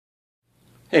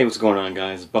Hey, what's going on,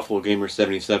 guys?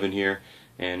 BuffaloGamer77 here,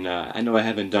 and I know I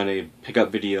haven't done a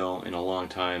pickup video in a long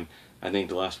time. I think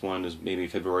the last one was maybe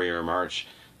February or March,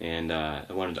 and I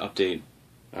wanted to update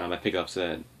my pickups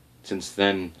that since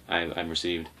then I've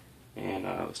received. And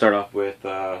let's start off with,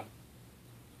 let's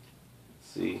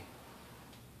see,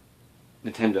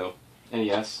 Nintendo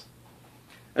NES.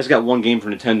 I just got one game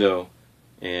for Nintendo,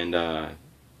 and I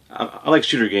like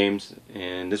shooter games,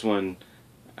 and this one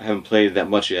I haven't played that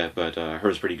much yet, but I heard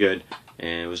it's pretty good,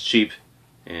 and it was cheap,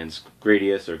 and it's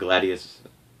Gradius.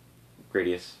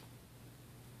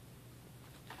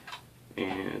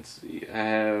 And let's see, I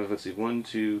have, 1,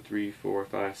 2, 3, 4,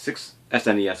 5, 6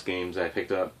 SNES games I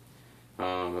picked up.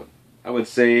 I would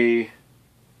say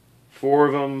 4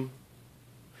 of them,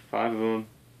 5 of them,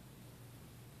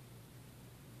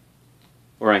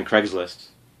 or on Craigslist,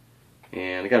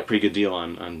 and I got a pretty good deal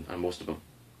on most of them.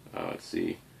 Let's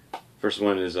see. First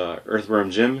one is Earthworm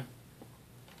Jim.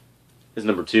 This is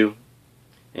number 2,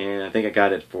 and I think I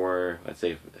got it for, let's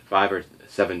say, $5 or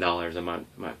 $7. I'm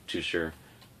not too sure,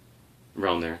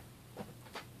 around there.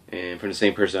 And from the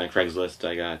same person on Craigslist,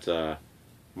 I got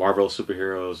Marvel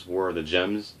Superheroes War of the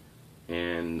Gems,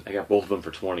 and I got both of them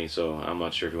for 20. So I'm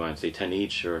not sure if you want to say 10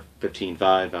 each or 15.5.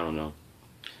 I don't know.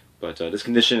 But this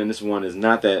condition in this one is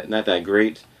not that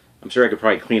great. I'm sure I could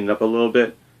probably clean it up a little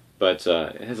bit, but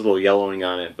it has a little yellowing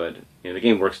on it. But the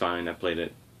game works fine. I played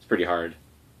it. It's pretty hard.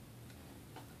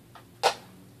 Let's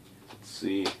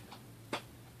see,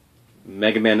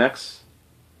 Mega Man X,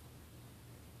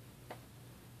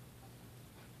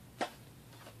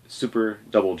 Super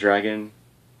Double Dragon,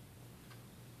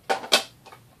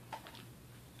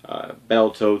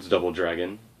 Battletoads Double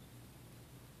Dragon.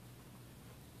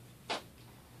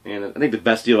 And I think the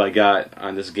best deal I got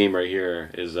on this game right here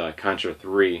is Contra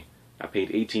 3. I paid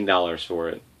 $18 for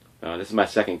it. This is my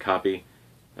second copy.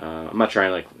 I'm not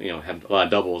trying to have a lot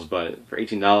of doubles, but for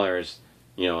 $18,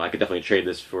 I could definitely trade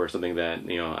this for something that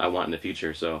I want in the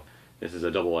future. So this is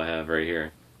a double I have right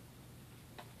here.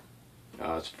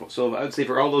 So I would say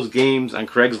for all those games on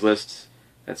Craigslist,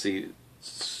 let's see,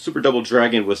 Super Double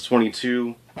Dragon was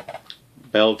 22,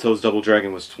 Battletoads Double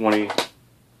Dragon was 20.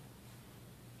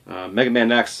 Mega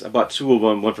Man X, I bought 2 of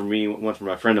them, one for me, one for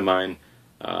my friend of mine.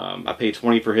 I paid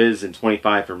 20 for his and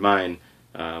 25 for mine.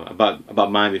 I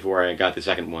bought mine before I got the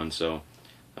second one, so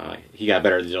he got a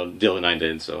better deal than I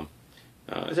did. So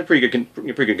it's a pretty good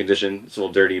condition. It's a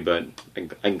little dirty, but I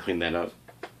can clean that up.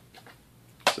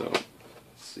 So let's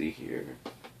see here.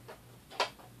 I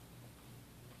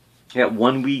got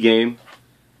one Wii game,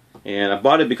 and I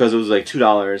bought it because it was like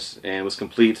 $2 and it was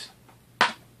complete.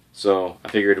 So I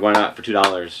figured, why not for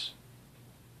 $2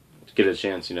 to give it a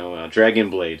chance? Dragon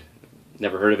Blade.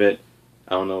 Never heard of it.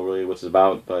 I don't know really what it's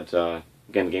about, but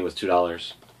again, the game was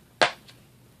 $2.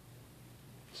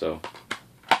 So,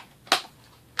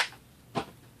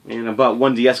 and I bought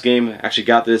one DS game. I actually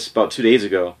got this about 2 days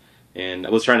ago, and I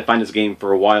was trying to find this game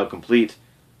for a while complete.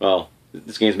 Well,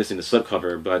 this game's missing the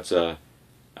slipcover, but I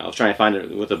was trying to find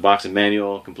it with a box and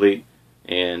manual complete,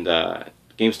 and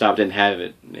GameStop didn't have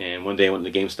it. And one day I went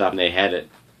to GameStop and they had it,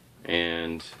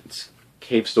 and it's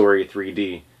Cave Story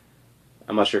 3D.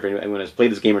 I'm not sure if anyone has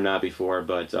played this game or not before,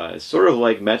 but it's sort of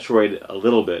like Metroid a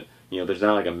little bit. There's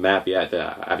not like a map yet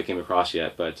that I came across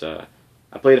yet, but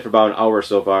I played it for about an hour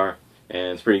so far,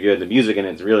 and it's pretty good. The music in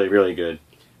it is really, really good.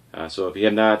 So if you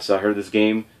have not heard of this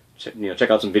game, check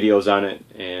out some videos on it,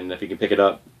 and if you can pick it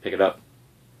up, pick it up.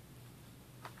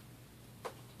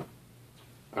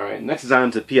 Alright, next is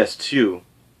on to PS2.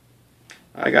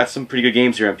 I got some pretty good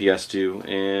games here on PS2,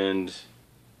 and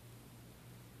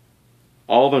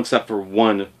all of them except for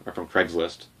one are from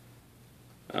Craigslist.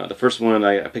 The first one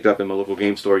I picked up in my local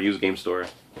game store, used game store,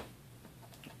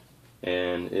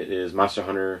 and it is Monster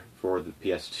Hunter for the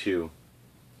PS2.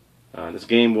 This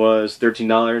game was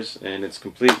 $13, and it's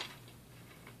complete.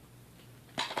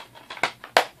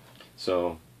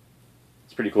 So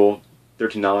it's pretty cool.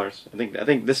 $13. I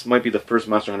think this might be the first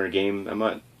Monster Hunter game. I'm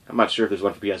not sure if there's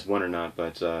one for PS1 or not,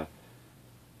 but I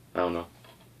don't know.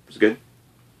 It's good.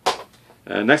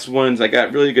 Next ones I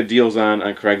got really good deals on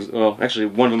Craigslist. Well, actually,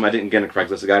 one of them I didn't get on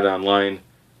Craigslist. I got it online.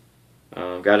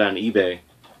 Got it on eBay,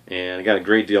 and I got a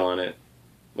great deal on it.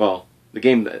 Well, the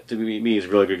game to me is a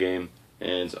really good game,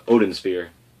 and it's Odin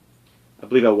Sphere. I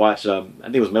believe I watched. I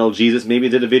think it was Metal Jesus maybe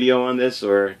did a video on this,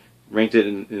 or ranked it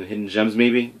in Hidden Gems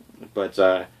maybe. But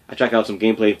I checked out some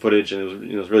gameplay footage,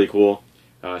 and it was really cool.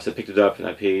 So I picked it up, and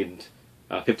I paid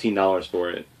 $15 for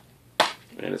it,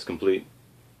 and it's complete.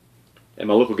 At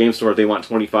my local game store, they want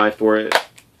 $25 for it,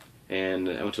 and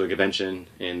I went to a convention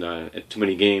and at Too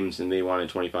Many Games, and they wanted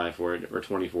 $25 for it, or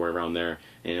 $20 for it, around there,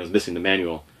 and it was missing the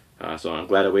manual. So I'm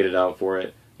glad I waited out for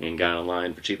it. and got it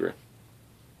online for cheaper.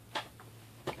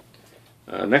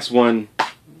 Next one,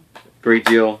 great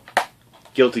deal,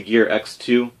 Guilty Gear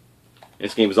X2.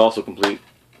 This game is also complete.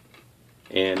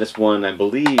 And this one, I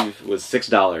believe, was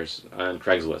 $6 on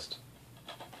Craigslist.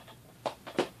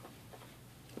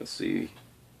 Let's see.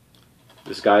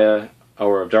 Disagea,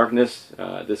 Hour of Darkness.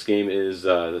 This game is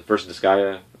the first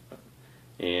Disagea.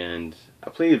 And I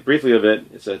played briefly of it.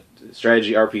 It's a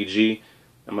strategy RPG.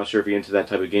 I'm not sure if you're into that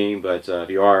type of game, but if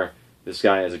you are, this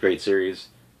guy has a great series.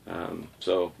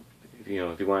 So, if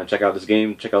you want to check out this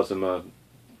game, check out some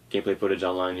gameplay footage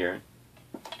online here.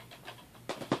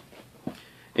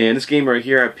 And this game right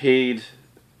here, I paid. It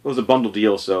was a bundle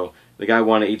deal, so the guy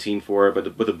wanted $18 for it,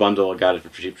 but with the bundle, I got it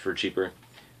for cheaper.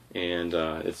 And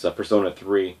it's Persona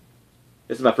 3.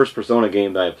 This is my first Persona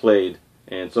game that I played,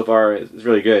 and so far it's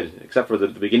really good. Except for the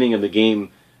beginning of the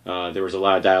game, there was a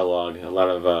lot of dialogue, a lot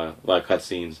of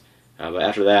cutscenes. But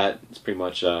after that, it's pretty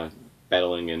much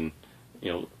battling and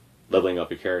leveling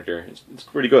up your character. It's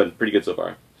pretty good so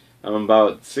far. I'm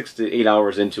about 6 to 8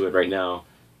 hours into it right now,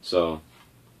 so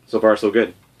far so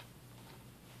good.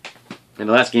 And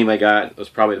the last game I got was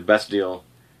probably the best deal,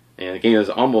 and the game is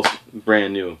almost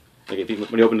brand new. Like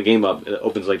when you open the game up, it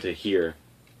opens like to here.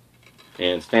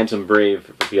 And it's Phantom Brave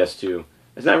for PS2.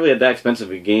 It's not really that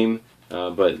expensive a game,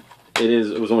 but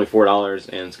it was only $4,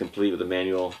 and it's complete with a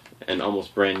manual and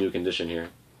almost brand new condition here.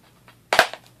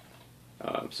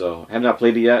 So I have not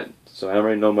played it yet, so I don't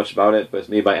really know much about it. But it's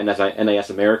made by NES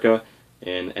America,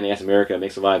 and NES America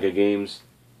makes a lot of good games.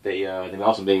 They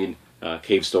also made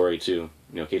Cave Story too.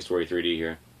 Cave Story 3D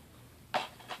here.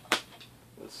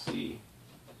 Let's see.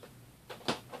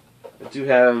 I do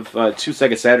have 2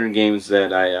 Sega Saturn games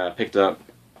that I picked up.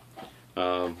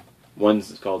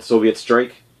 One's called Soviet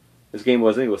Strike. This game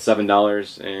was, I think it was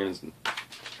 $7, and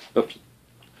oops,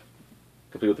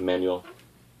 complete with the manual.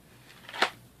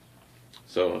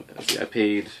 So let's see, I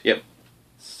paid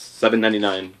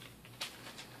 $7.99.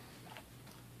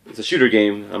 It's a shooter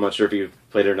game. I'm not sure if you've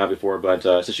played it or not before, but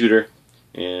it's a shooter,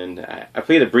 and I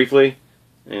played it briefly,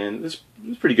 and it was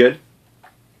pretty good.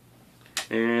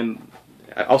 And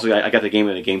also, I got the game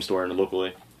at a game store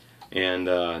locally. And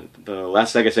the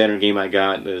last Sega Saturn game I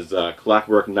got is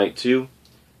Clockwork Night 2.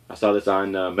 I saw this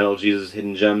on Metal Jesus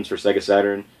Hidden Gems for Sega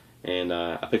Saturn, and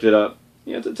I picked it up.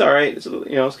 It's alright. It's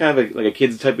it's kind of like a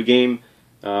kids type of game.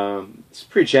 It's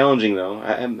pretty challenging though.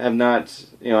 I have not,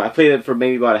 I played it for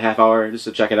maybe about a half hour just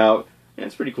to check it out, and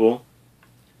it's pretty cool.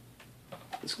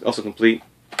 It's also complete.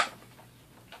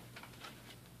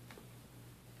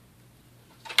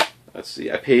 Let's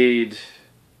see. I paid.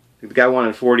 The guy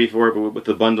wanted $40 for it, but with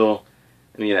the bundle,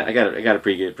 I mean, I got a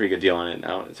pretty good deal on it.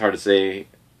 Now it's hard to say.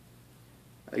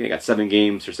 I think I got 7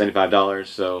 games for $75,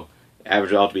 so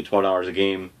average it out to be $12 a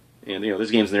game. And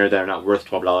there's games in there that are not worth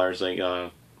 $12. Like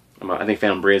I think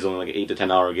Phantom Brave is only like an $8 to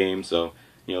 $10 game. So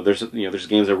there's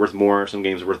games that are worth more, some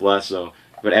games are worth less. So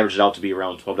but average it out to be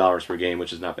around $12 per game,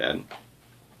 which is not bad.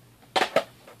 Let's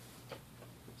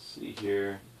see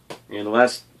here, and the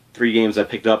last 3 games I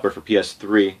picked up are for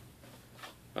PS3.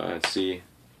 Let's see.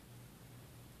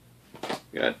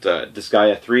 Got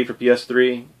Disagea 3 for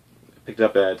PS3. Picked it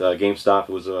up at GameStop.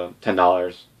 It was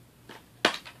 $10.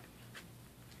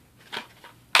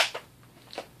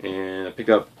 And I picked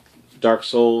up Dark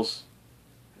Souls.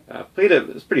 Played it.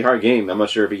 It's a pretty hard game. I'm not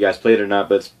sure if you guys played it or not,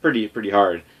 but it's pretty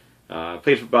hard. I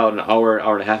played for about an hour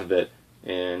and a half of it,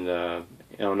 and I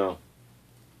don't know.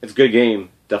 It's a good game.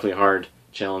 Definitely hard,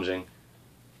 challenging.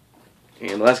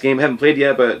 And the last game I haven't played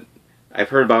yet, but I've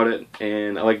heard about it,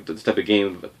 and I like this type of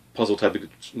game, puzzle type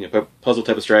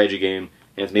of strategy game,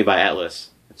 and it's made by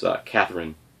Atlas. It's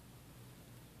Catherine.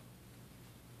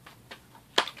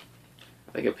 I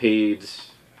think I paid,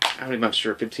 I'm not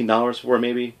sure, $15 for it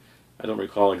maybe. I don't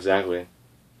recall exactly.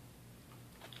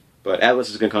 But Atlas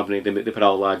is a good company. They put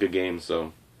out a lot of good games,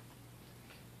 so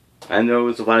I know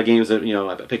it's a lot of games that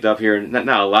I picked up here. Not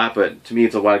a lot, but to me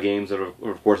it's a lot of games that are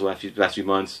over the course of the last few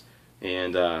months,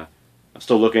 and I'm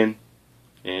still looking.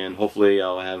 And hopefully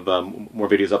I'll have more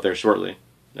videos up there shortly,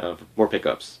 more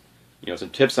pickups. Some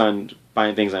tips on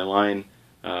buying things online.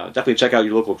 Definitely check out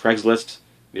your local Craigslist.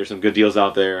 There's some good deals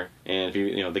out there. And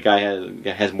if the guy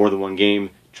has more than one game,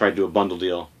 try to do a bundle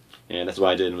deal. And that's what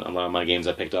I did in a lot of my games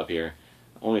I picked up here.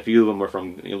 Only a few of them were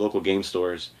from local game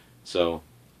stores. So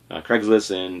Craigslist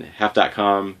and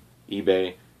Half.com,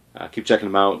 eBay. Keep checking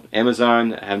them out.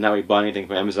 Amazon, I have not really bought anything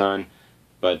from Amazon.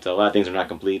 But a lot of things are not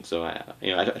complete, so I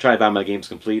try to buy my games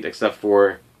complete, except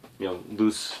for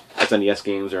loose SNES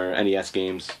games or NES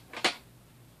games.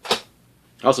 I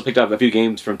also picked up a few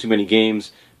games from Too Many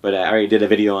Games, but I already did a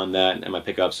video on that in my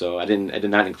pickup, so I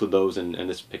did not include those in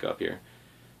this pickup here.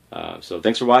 So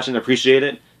thanks for watching. I appreciate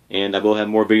it. And I will have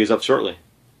more videos up shortly.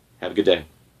 Have a good day.